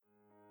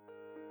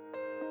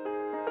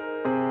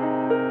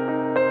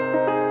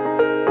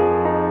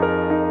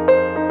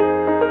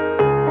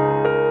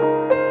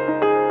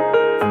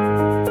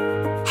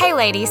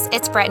ladies,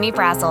 it's Brittany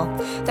Brazel.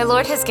 The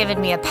Lord has given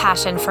me a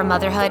passion for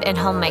motherhood and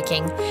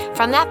homemaking.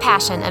 From that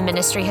passion, a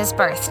ministry has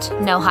birthed,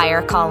 No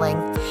Higher Calling.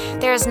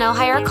 There is no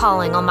higher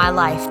calling on my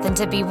life than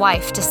to be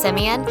wife to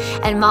Simeon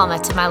and mama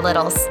to my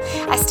littles.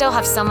 I still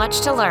have so much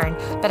to learn,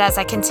 but as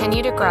I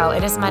continue to grow,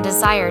 it is my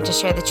desire to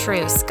share the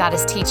truths God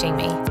is teaching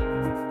me.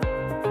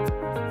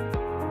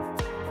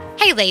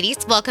 Hey ladies,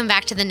 welcome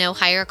back to the No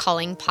Higher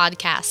Calling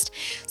podcast.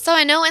 So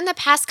I know in the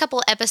past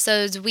couple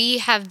episodes, we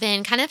have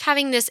been kind of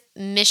having this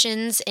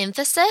missions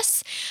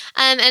emphasis.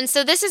 And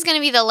so this is going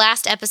to be the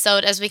last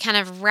episode as we kind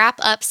of wrap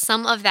up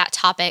some of that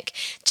topic.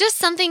 Just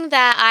something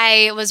that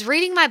I was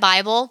reading my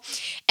Bible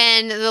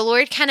and the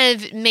Lord kind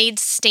of made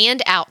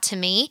stand out to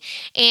me.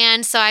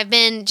 And so I've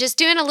been just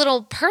doing a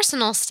little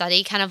personal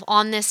study kind of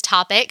on this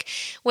topic,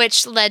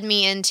 which led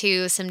me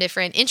into some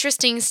different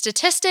interesting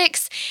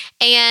statistics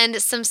and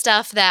some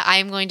stuff that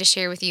I'm going to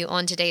share with you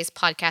on today's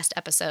podcast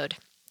episode.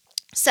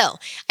 So,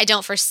 I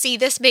don't foresee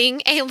this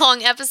being a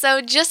long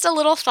episode, just a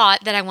little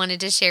thought that I wanted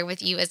to share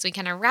with you as we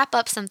kind of wrap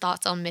up some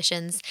thoughts on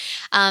missions,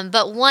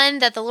 but one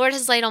that the Lord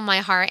has laid on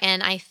my heart,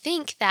 and I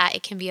think that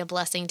it can be a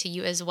blessing to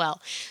you as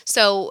well.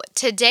 So,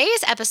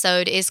 today's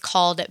episode is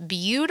called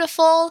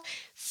Beautiful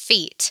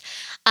Feet.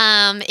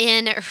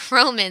 In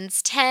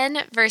Romans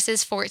 10,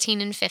 verses 14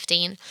 and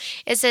 15,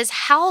 it says,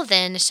 "How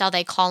then shall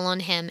they call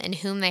on him in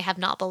whom they have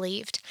not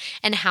believed?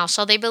 And how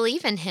shall they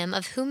believe in him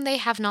of whom they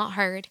have not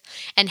heard?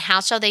 And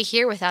how shall they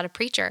hear without a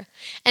preacher?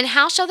 And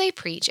how shall they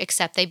preach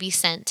except they be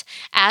sent?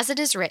 As it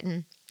is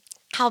written,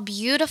 how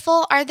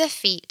beautiful are the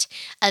feet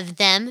of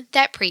them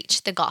that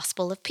preach the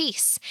gospel of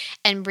peace,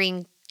 and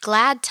bring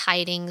glad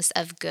tidings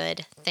of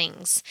good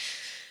things."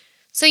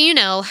 So,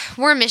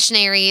 we're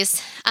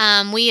missionaries.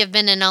 We have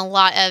been in a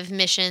lot of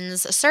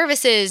missions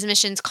services,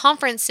 missions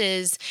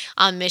conferences,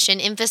 mission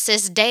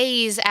emphasis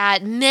days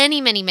at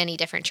many, many, many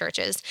different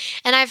churches.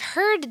 And I've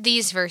heard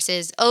these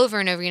verses over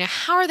and over.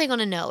 How are they going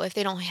to know if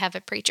they don't have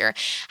a preacher?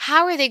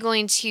 How are they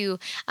going to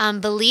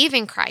believe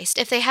in Christ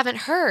if they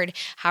haven't heard?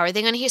 How are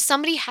they going to hear?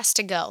 Somebody has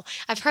to go.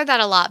 I've heard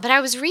that a lot. But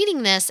I was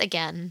reading this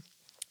again,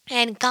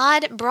 and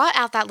God brought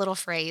out that little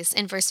phrase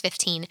in verse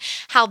 15,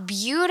 how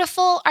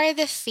beautiful are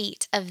the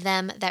feet of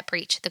them that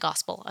preach the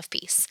gospel of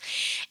peace.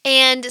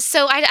 And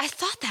so I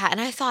thought that,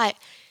 and I thought,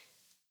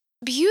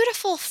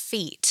 beautiful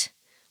feet.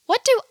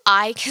 What do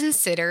I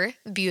consider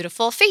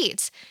beautiful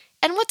feet?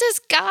 And what does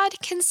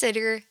God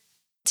consider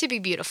to be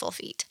beautiful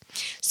feet?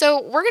 So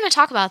we're going to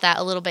talk about that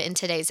a little bit in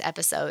today's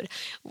episode.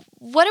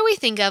 What do we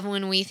think of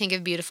when we think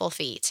of beautiful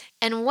feet?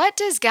 And what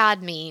does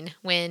God mean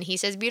when he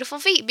says beautiful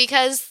feet?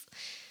 Because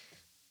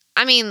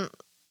I don't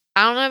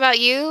know about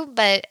you,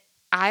 but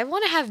I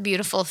want to have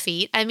beautiful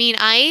feet.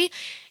 I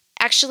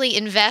actually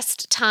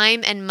invest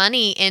time and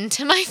money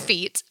into my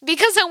feet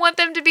because I want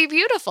them to be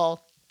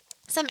beautiful.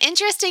 Some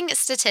interesting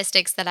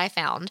statistics that I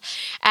found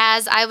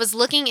as I was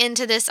looking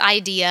into this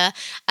idea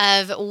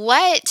of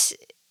what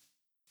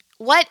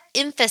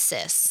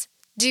emphasis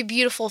do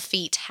beautiful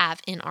feet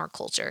have in our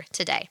culture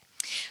today.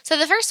 So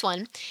the first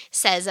one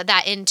says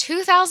that in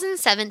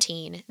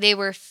 2017, there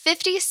were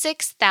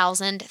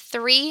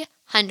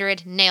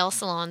 56,300 nail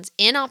salons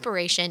in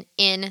operation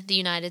in the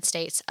United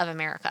States of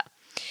America.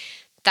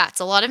 That's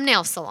a lot of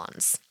nail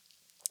salons.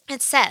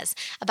 It says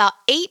about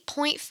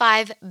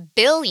 $8.5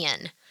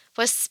 billion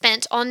was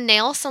spent on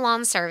nail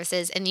salon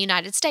services in the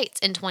United States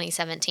in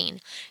 2017.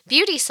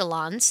 Beauty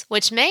salons,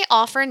 which may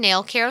offer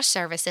nail care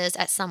services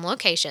at some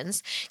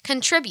locations,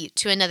 contribute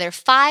to another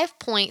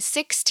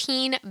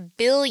 $5.16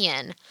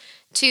 billion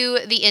to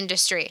the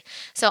industry.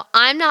 So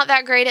I'm not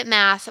that great at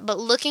math, but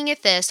looking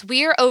at this,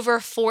 we are over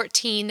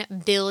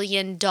 $14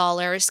 billion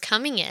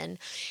coming in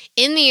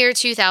the year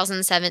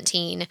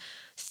 2017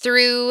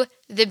 through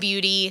the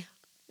beauty/nail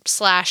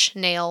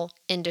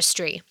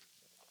industry.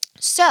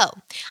 So,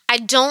 I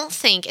don't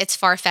think it's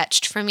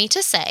far-fetched for me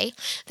to say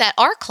that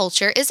our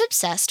culture is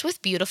obsessed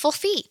with beautiful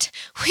feet.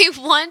 We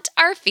want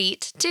our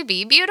feet to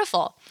be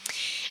beautiful.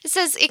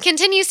 It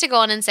continues to go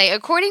on and say,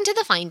 according to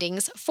the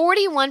findings,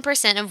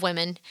 41% of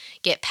women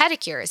get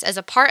pedicures as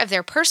a part of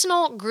their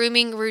personal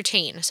grooming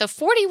routine. So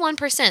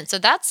 41%. So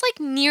that's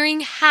like nearing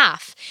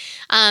half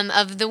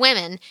of the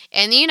women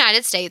in the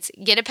United States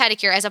get a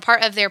pedicure as a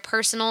part of their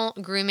personal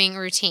grooming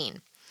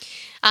routine.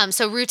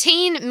 So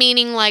routine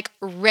meaning like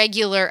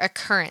regular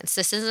occurrence.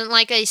 This isn't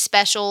like a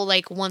special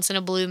like once in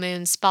a blue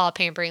moon spa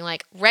pampering,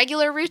 like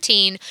regular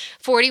routine,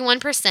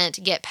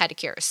 41% get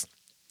pedicures.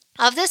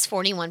 Of this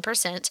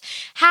 41%,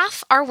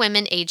 half are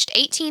women aged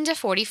 18 to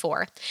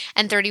 44,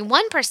 and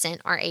 31%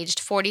 are aged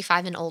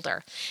 45 and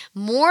older.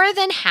 More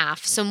than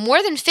half, so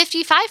more than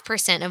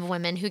 55% of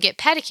women who get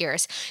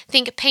pedicures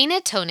think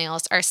painted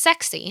toenails are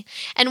sexy,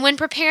 and when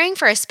preparing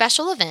for a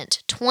special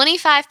event,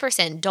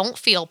 25% don't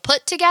feel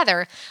put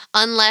together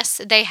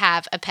unless they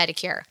have a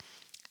pedicure.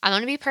 I'm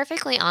going to be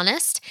perfectly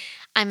honest,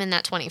 I'm in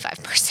that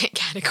 25%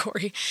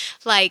 category.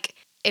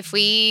 If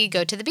we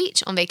go to the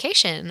beach on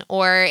vacation,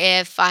 or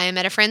if I'm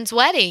at a friend's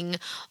wedding,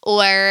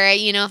 or,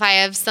 if I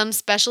have some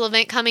special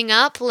event coming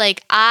up,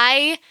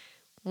 I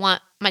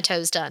want my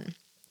toes done.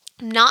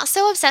 Not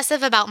so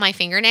obsessive about my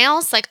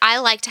fingernails. Like, I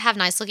like to have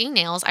nice looking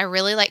nails. I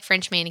really like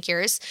French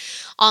manicures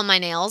on my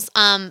nails.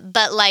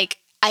 But like,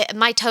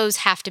 my toes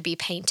have to be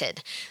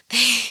painted.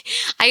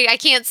 I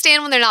can't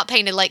stand when they're not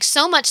painted. Like,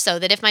 so much so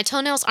that if my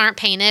toenails aren't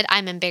painted,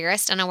 I'm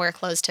embarrassed and I wear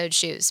closed-toed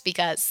shoes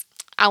because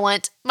I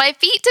want my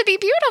feet to be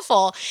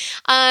beautiful.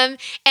 And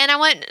I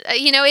want,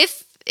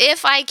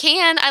 if I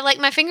can, I like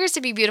my fingers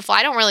to be beautiful.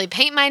 I don't really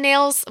paint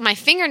my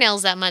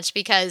fingernails that much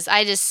because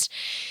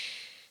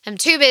I'm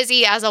too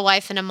busy as a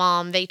wife and a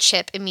mom. They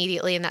chip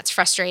immediately, and that's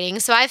frustrating.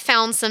 So I've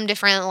found some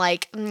different,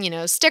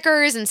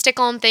 stickers and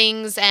stick-on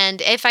things.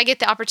 And if I get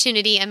the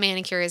opportunity, a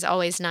manicure is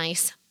always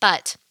nice.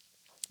 But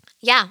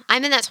yeah,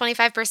 I'm in that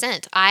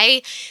 25%.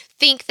 I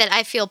think that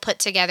I feel put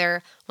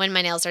together when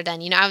my nails are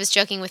done. I was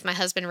joking with my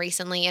husband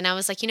recently, and I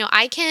was like,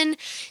 I can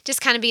just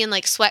kind of be in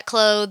like sweat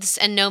clothes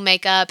and no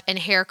makeup and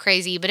hair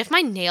crazy. But if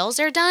my nails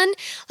are done,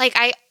 like,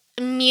 I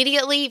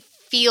immediately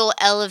feel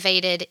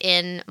elevated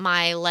in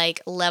my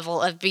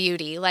level of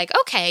beauty. Like,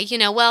 okay,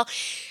 well,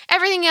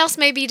 everything else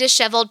may be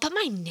disheveled, but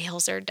my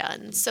nails are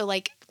done. So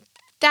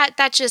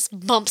that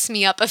just bumps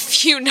me up a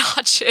few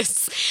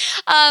notches.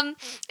 And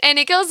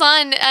it goes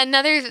on.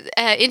 Another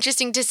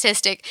interesting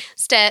statistic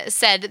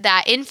said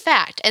that, in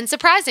fact, and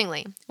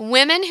surprisingly,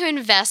 women who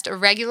invest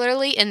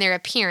regularly in their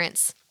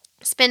appearance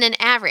spend an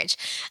average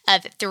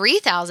of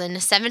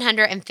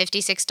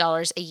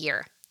 $3,756 a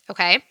year.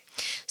 Okay?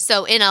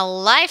 So in a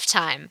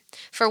lifetime,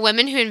 for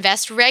women who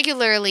invest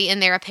regularly in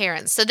their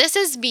appearance, so this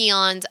is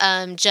beyond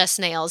just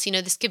nails.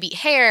 This could be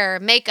hair,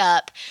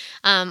 makeup,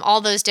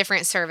 all those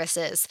different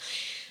services.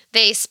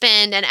 They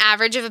spend an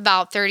average of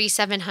about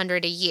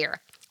 $3,700 a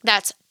year.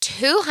 That's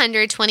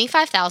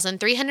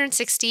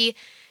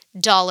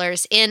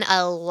 $225,360 in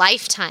a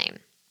lifetime.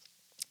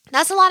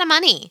 That's a lot of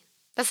money.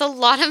 That's a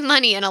lot of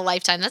money in a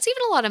lifetime. That's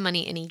even a lot of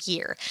money in a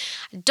year.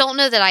 I don't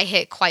know that I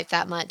hit quite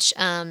that much.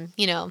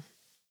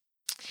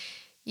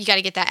 You got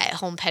to get that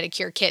at-home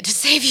pedicure kit to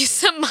save you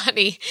some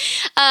money.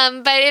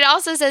 But it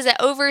also says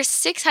that over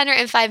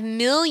 $605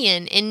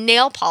 million in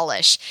nail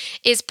polish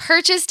is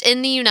purchased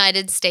in the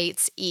United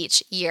States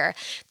each year.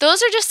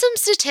 Those are just some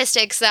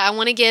statistics that I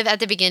want to give at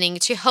the beginning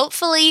to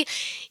hopefully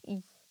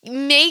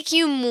make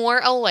you more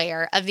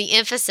aware of the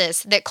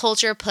emphasis that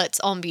culture puts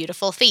on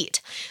beautiful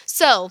feet.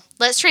 So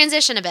let's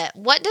transition a bit.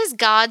 What does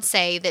God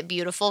say that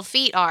beautiful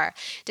feet are?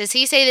 Does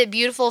he say that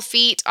beautiful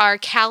feet are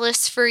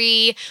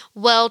callus-free,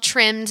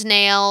 well-trimmed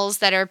nails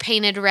that are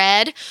painted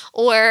red?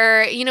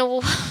 Or,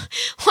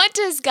 what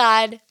does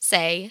God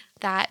say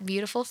that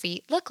beautiful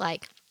feet look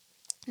like?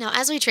 Now,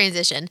 as we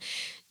transition,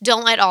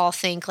 don't at all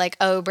think like,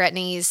 oh,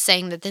 Brittany's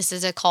saying that this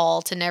is a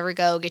call to never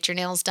go get your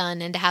nails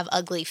done and to have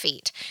ugly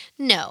feet.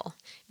 No,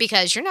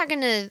 because you're not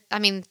going to,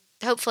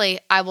 hopefully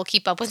I will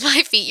keep up with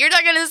my feet. You're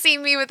not going to see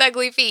me with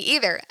ugly feet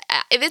either.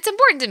 If it's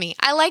important to me,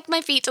 I like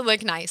my feet to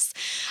look nice.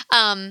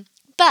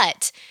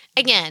 But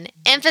again,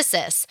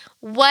 emphasis.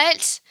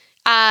 What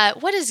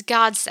does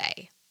God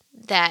say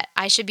that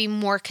I should be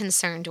more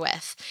concerned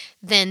with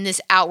than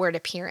this outward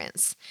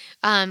appearance?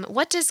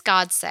 What does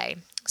God say?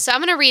 So I'm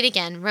going to read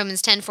again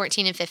Romans 10,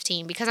 14, and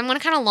 15, because I'm going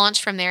to kind of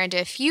launch from there into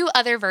a few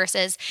other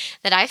verses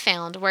that I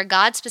found where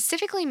God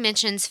specifically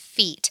mentions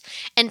feet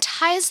and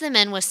ties them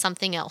in with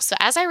something else. So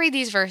as I read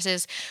these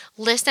verses,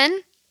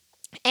 listen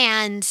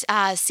and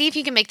see if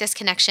you can make this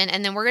connection.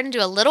 And then we're going to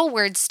do a little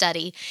word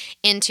study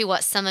into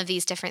what some of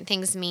these different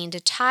things mean to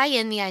tie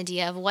in the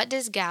idea of what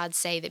does God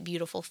say that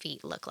beautiful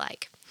feet look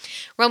like.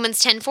 Romans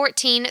 10,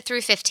 14 through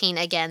 15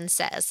 again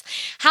says,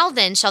 "How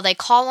then shall they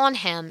call on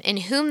him in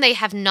whom they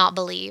have not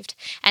believed?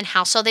 And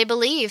how shall they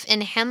believe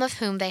in him of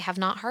whom they have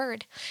not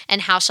heard?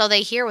 And how shall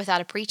they hear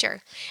without a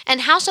preacher?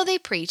 And how shall they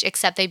preach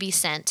except they be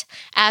sent?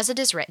 As it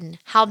is written,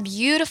 how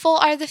beautiful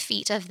are the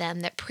feet of them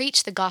that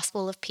preach the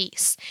gospel of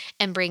peace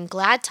and bring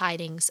glad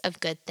tidings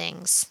of good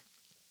things."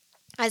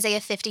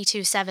 Isaiah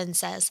 52:7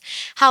 says,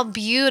 "How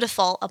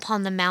beautiful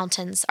upon the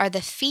mountains are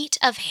the feet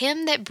of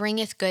him that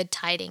bringeth good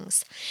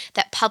tidings,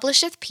 that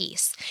publisheth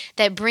peace,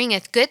 that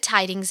bringeth good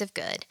tidings of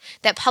good,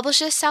 that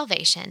publisheth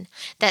salvation,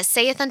 that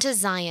saith unto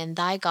Zion,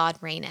 thy God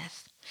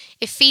reigneth."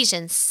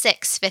 Ephesians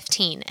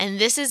 6:15, and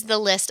this is the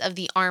list of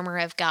the armor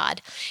of God.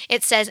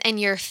 It says,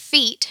 "And your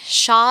feet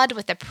shod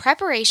with the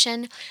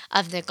preparation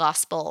of the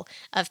gospel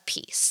of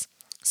peace."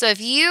 So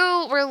if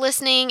you were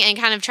listening and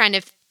kind of trying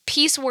to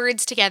piece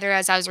words together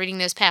as I was reading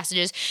those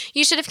passages,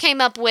 you should have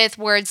came up with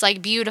words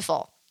like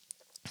beautiful,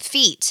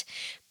 feet,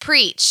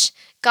 preach,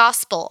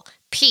 gospel,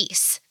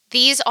 peace.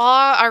 These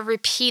all are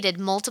repeated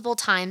multiple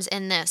times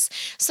in this.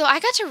 So I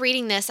got to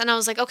reading this and I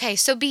was like, okay,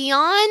 so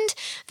beyond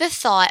the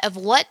thought of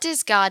what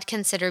does God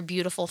consider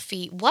beautiful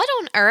feet, what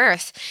on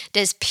earth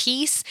does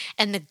peace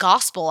and the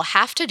gospel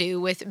have to do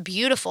with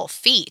beautiful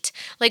feet?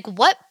 Like,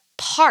 what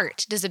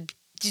part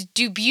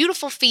do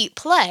beautiful feet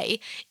play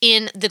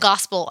in the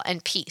gospel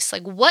and peace?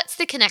 Like, what's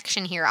the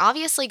connection here?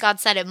 Obviously, God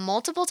said it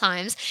multiple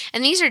times,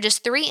 and these are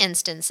just 3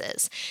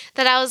 instances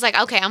that I was like,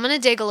 okay, I'm going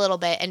to dig a little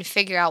bit and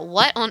figure out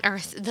what on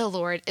earth the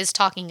Lord is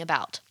talking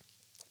about.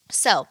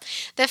 So,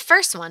 the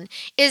first one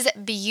is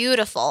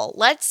beautiful.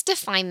 Let's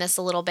define this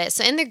a little bit.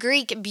 So, in the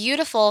Greek,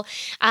 beautiful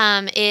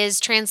is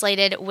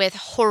translated with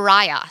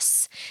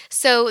horios.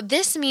 So,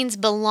 this means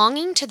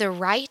belonging to the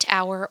right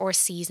hour or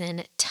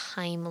season,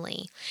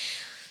 timely.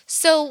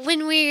 So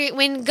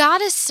when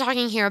God is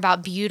talking here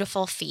about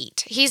beautiful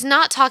feet, he's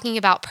not talking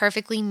about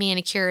perfectly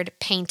manicured,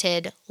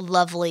 painted,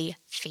 lovely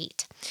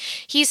feet.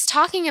 He's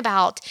talking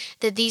about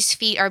that these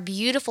feet are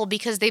beautiful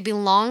because they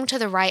belong to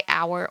the right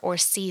hour or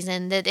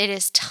season, that it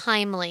is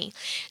timely.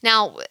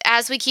 Now,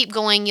 as we keep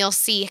going, you'll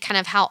see kind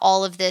of how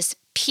all of this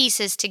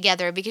pieces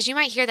together, because you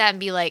might hear that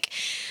and be like,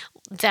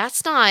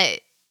 that's not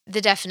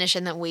the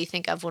definition that we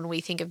think of when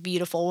we think of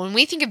beautiful. When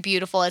we think of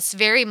beautiful, it's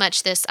very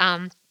much this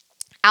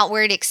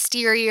outward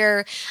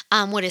exterior,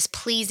 what is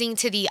pleasing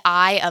to the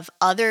eye of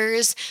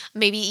others,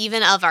 maybe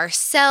even of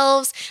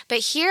ourselves. But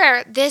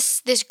here,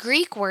 this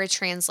Greek word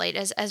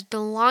translated as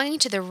belonging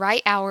to the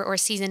right hour or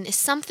season is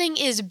something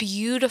is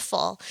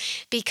beautiful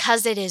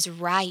because it is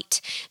right,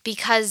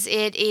 because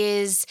it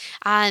is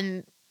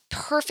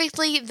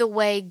perfectly the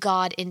way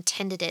God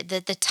intended it,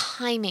 the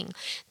timing,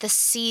 the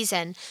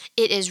season.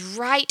 It is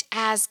right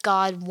as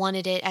God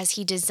wanted it, as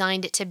he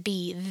designed it to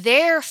be.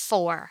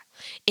 Therefore,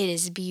 it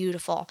is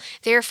beautiful.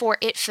 Therefore,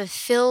 it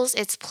fulfills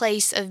its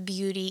place of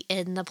beauty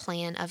in the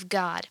plan of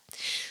God.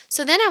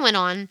 So then I went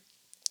on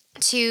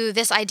to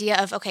this idea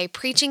of, okay,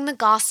 preaching the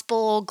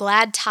gospel,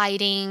 glad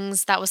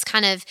tidings. That was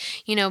kind of,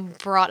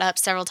 brought up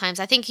several times.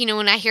 I think,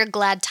 when I hear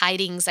glad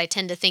tidings, I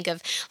tend to think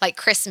of like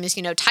Christmas,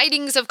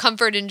 tidings of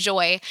comfort and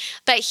joy.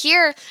 But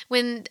here,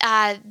 when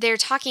they're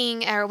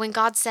talking, or when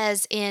God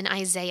says in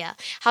Isaiah,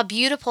 how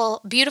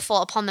beautiful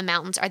upon the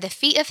mountains are the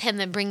feet of him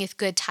that bringeth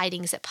good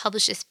tidings, that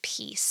publisheth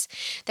peace,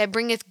 that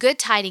bringeth good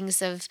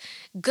tidings of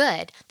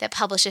good, that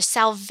publishes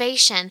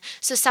salvation.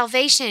 So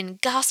salvation,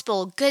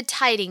 gospel, good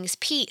tidings,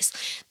 peace.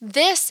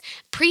 This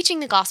preaching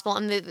the gospel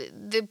and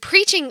the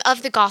preaching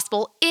of the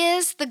gospel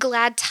is the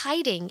glad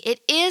tiding. It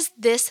is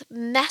this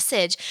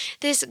message,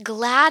 this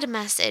glad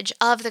message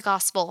of the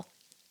gospel.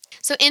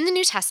 So in the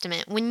New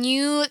Testament, when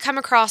you come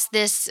across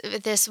this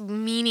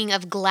meaning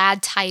of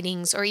glad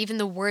tidings, or even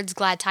the words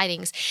glad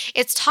tidings,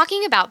 it's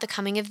talking about the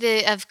coming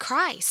of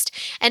Christ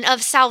and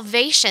of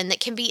salvation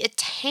that can be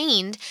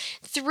attained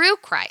through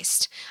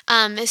Christ.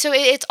 So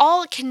it's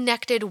all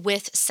connected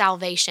with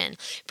salvation.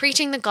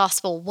 Preaching the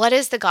gospel. What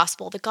is the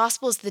gospel? The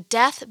gospel is the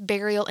death,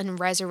 burial, and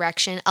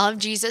resurrection of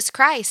Jesus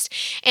Christ.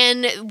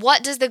 And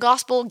what does the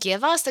gospel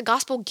give us? The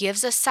gospel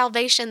gives us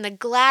salvation, the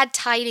glad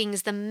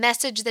tidings, the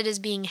message that is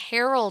being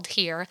heralded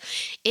here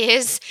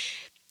is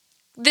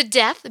the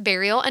death,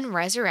 burial, and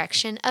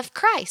resurrection of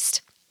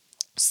Christ.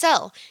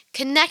 So,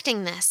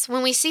 connecting this,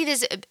 when we see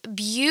this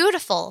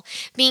beautiful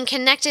being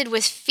connected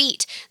with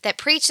feet that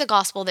preach the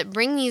gospel, that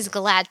bring these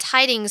glad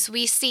tidings,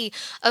 we see,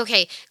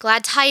 okay,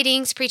 glad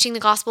tidings, preaching the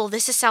gospel,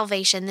 this is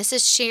salvation. This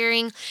is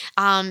sharing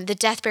the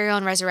death, burial,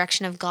 and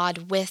resurrection of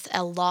God with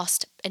a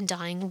lost and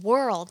dying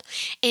world.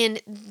 And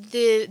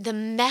the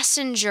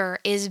messenger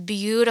is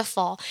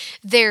beautiful.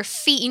 Their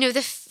feet,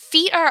 the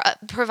feet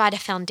provide a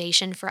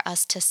foundation for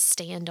us to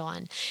stand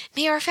on.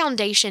 May our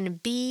foundation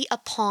be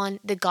upon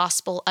the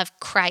gospel of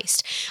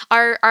Christ.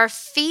 Our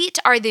feet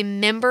are the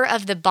member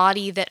of the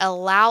body that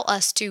allow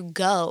us to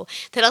go,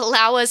 that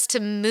allow us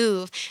to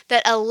move,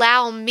 that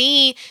allow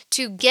me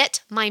to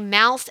get my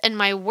mouth and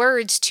my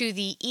words to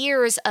the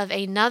ears of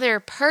another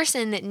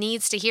person that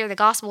needs to hear the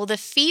gospel. The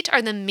feet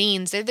are the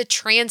means, they're the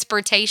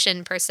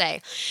transportation per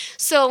se.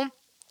 So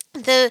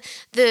the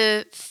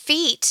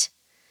feet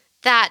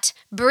that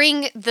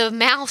bring the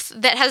mouth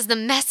that has the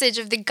message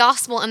of the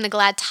gospel and the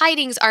glad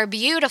tidings are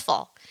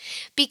beautiful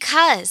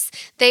because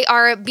they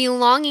are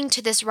belonging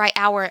to this right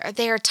hour.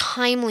 They are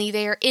timely.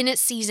 They are in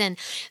its season.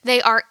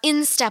 They are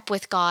in step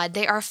with God.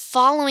 They are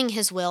following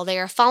his will. They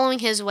are following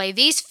his way.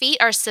 These feet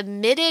are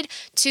submitted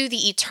to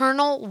the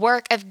eternal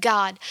work of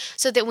God,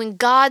 so that when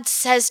God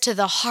says to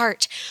the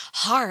heart,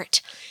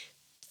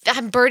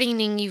 I'm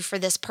burdening you for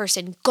this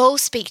person. Go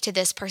speak to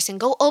this person.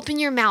 Go open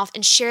your mouth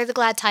and share the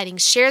glad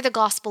tidings. Share the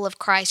gospel of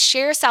Christ.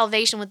 Share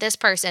salvation with this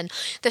person.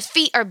 The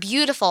feet are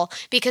beautiful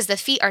because the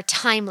feet are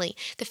timely.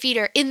 The feet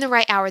are in the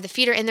right hour. The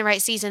feet are in the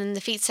right season. And the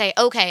feet say,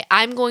 okay,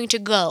 I'm going to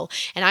go,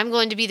 and I'm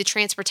going to be the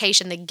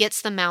transportation that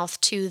gets the mouth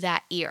to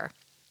that ear.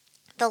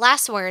 The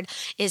last word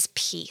is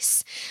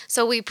peace.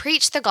 So we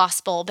preach the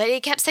gospel, but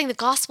it kept saying the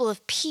gospel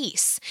of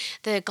peace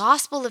that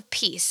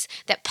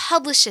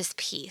publishes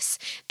peace.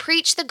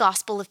 Preach the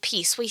gospel of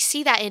peace. We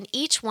see that in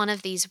each one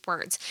of these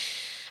words,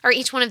 or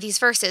each one of these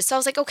verses. So I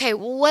was like, okay,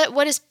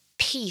 what does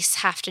peace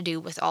have to do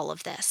with all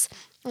of this?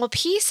 Well,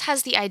 peace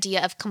has the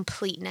idea of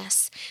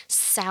completeness,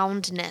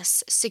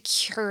 soundness,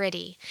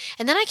 security.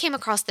 And then I came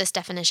across this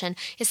definition.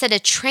 It said a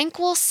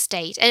tranquil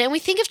state. And we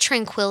think of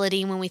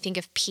tranquility when we think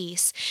of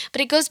peace, but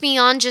it goes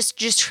beyond just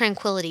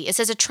tranquility. It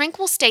says a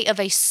tranquil state of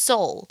a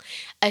soul,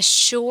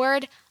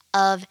 assured,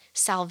 of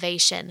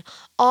salvation,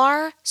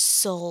 our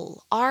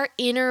soul, our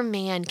inner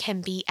man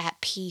can be at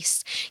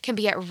peace, can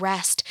be at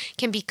rest,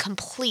 can be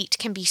complete,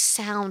 can be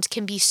sound,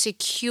 can be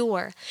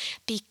secure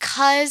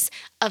because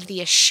of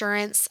the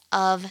assurance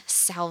of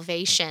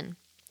salvation.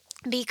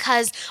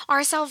 Because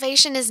our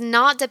salvation is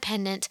not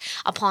dependent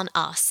upon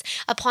us,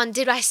 upon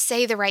did I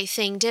say the right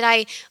thing? Did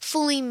I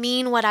fully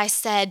mean what I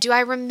said? Do I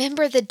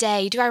remember the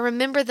day? Do I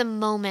remember the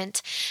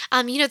moment?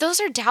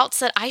 Those are doubts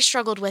that I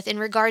struggled with in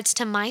regards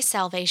to my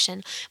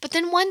salvation. But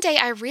then one day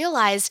I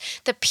realized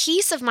the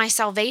peace of my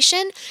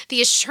salvation, the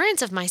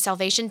assurance of my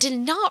salvation did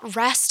not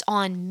rest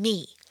on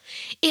me.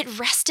 It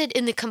rested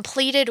in the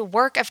completed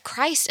work of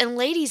Christ. And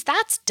ladies,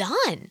 that's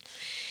done.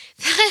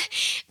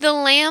 The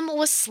Lamb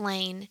was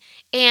slain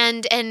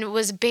and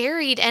was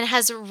buried and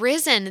has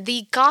risen.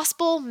 The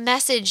gospel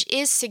message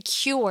is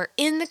secure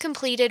in the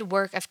completed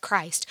work of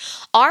Christ.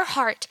 Our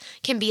heart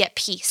can be at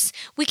peace.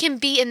 We can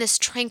be in this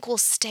tranquil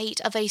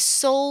state of a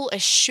soul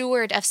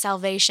assured of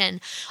salvation,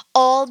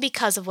 all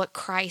because of what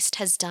Christ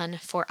has done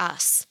for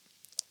us.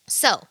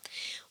 So,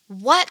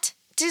 what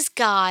does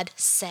God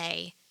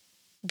say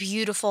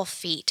beautiful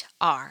feet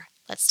are?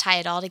 Let's tie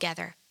it all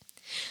together.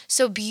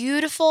 So,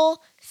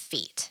 beautiful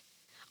feet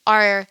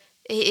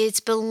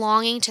it's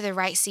belonging to the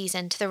right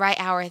season, to the right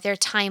hour. They're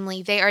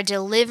timely. They are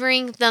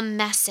delivering the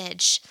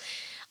message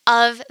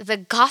of the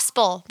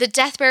gospel, the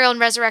death, burial, and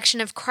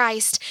resurrection of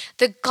Christ,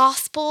 the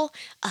gospel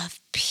of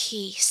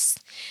peace.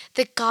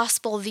 The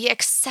gospel, the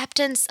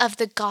acceptance of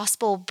the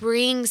gospel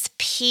brings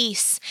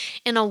peace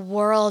in a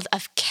world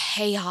of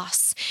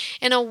chaos,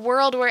 in a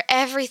world where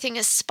everything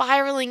is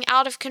spiraling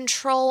out of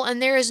control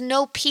and there is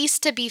no peace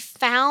to be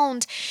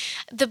found.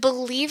 The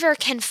believer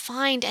can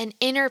find an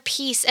inner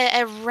peace,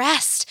 a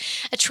rest,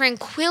 a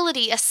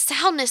tranquility, a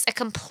soundness, a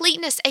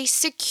completeness, a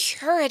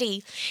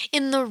security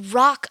in the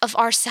rock of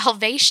our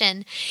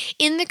salvation,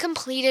 in the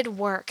completed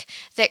work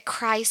that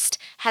Christ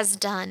has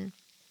done.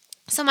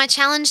 So my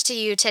challenge to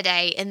you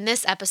today in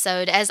this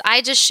episode, as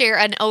I just share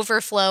an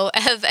overflow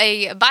of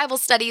a Bible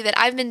study that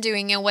I've been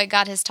doing and what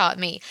God has taught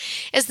me,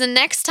 is the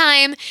next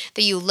time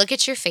that you look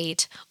at your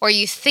feet, or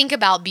you think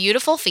about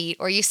beautiful feet,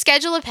 or you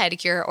schedule a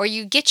pedicure, or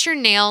you get your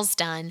nails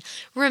done,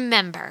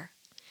 remember,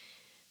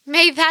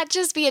 may that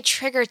just be a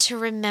trigger to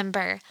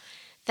remember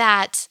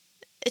that,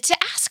 to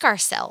ask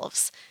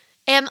ourselves,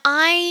 do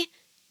I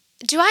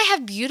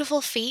have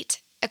beautiful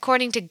feet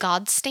according to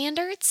God's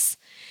standards?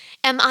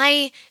 Am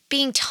I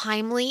being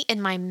timely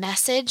in my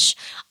message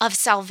of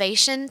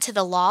salvation to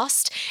the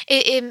lost?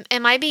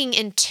 Am I being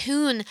in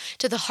tune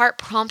to the heart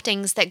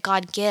promptings that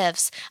God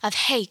gives of,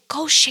 hey,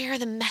 go share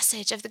the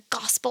message of the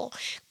gospel.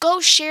 Go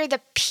share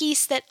the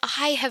peace that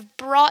I have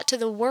brought to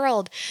the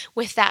world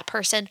with that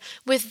person,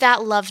 with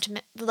that loved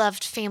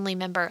family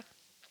member.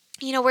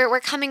 We're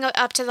coming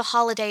up to the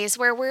holidays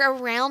where we're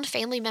around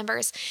family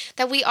members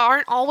that we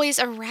aren't always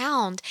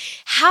around.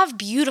 Have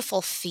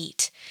beautiful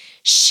feet.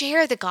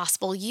 Share the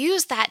gospel.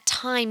 Use that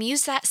time.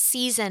 Use that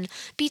season.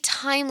 Be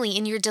timely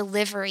in your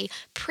delivery.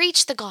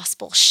 Preach the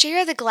gospel.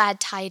 Share the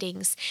glad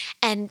tidings.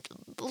 And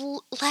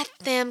let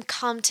them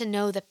come to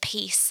know the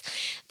peace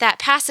that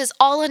passes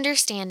all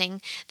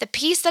understanding, the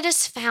peace that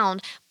is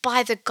found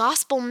by the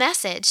gospel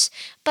message.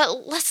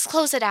 But let's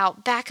close it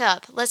out. Back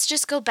up. Let's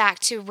just go back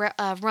to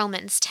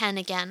Romans 10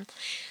 again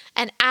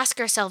and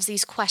ask ourselves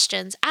these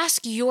questions.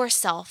 Ask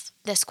yourself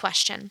this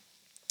question.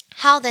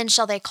 How then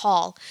shall they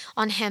call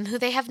on him who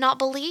they have not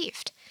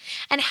believed?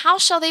 And how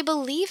shall they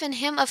believe in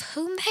him of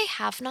whom they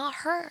have not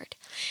heard?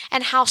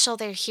 And how shall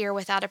they hear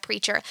without a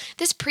preacher?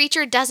 This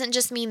preacher doesn't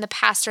just mean the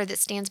pastor that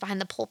stands behind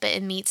the pulpit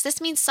and meets.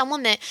 This means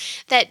someone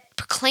that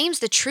proclaims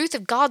the truth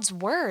of God's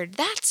word.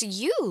 That's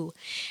you.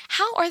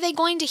 How are they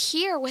going to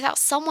hear without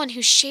someone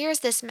who shares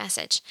this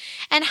message?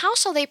 And how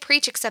shall they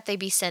preach except they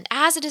be sent?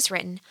 As it is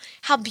written,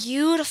 how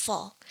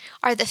beautiful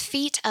are the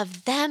feet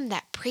of them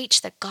that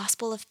preach the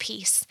gospel of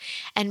peace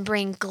and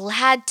bring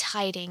glad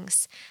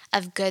tidings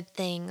of good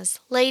things.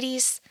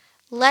 Ladies,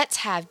 let's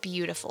have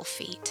beautiful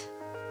feet.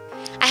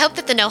 I hope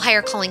that the No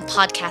Higher Calling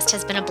podcast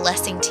has been a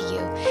blessing to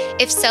you.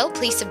 If so,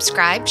 please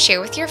subscribe,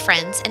 share with your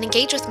friends, and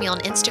engage with me on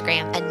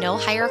Instagram at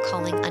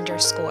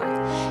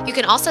 @NoHigherCalling_. You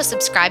can also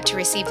subscribe to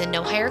receive the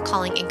No Higher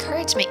Calling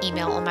encouragement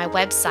email on my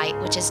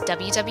website, which is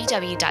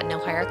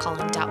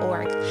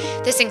www.nohighercalling.org.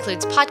 This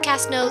includes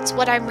podcast notes,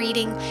 what I'm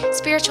reading,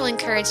 spiritual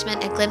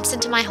encouragement, a glimpse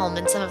into my home,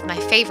 and some of my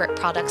favorite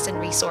products and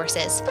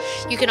resources.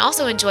 You can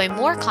also enjoy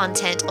more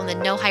content on the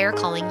No Higher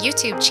Calling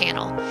YouTube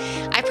channel.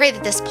 I pray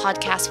that this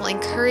podcast will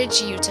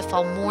encourage you to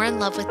fall more in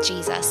love with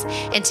Jesus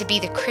and to be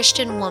the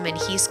Christian woman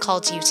He's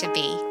called you to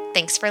be.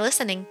 Thanks for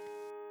listening.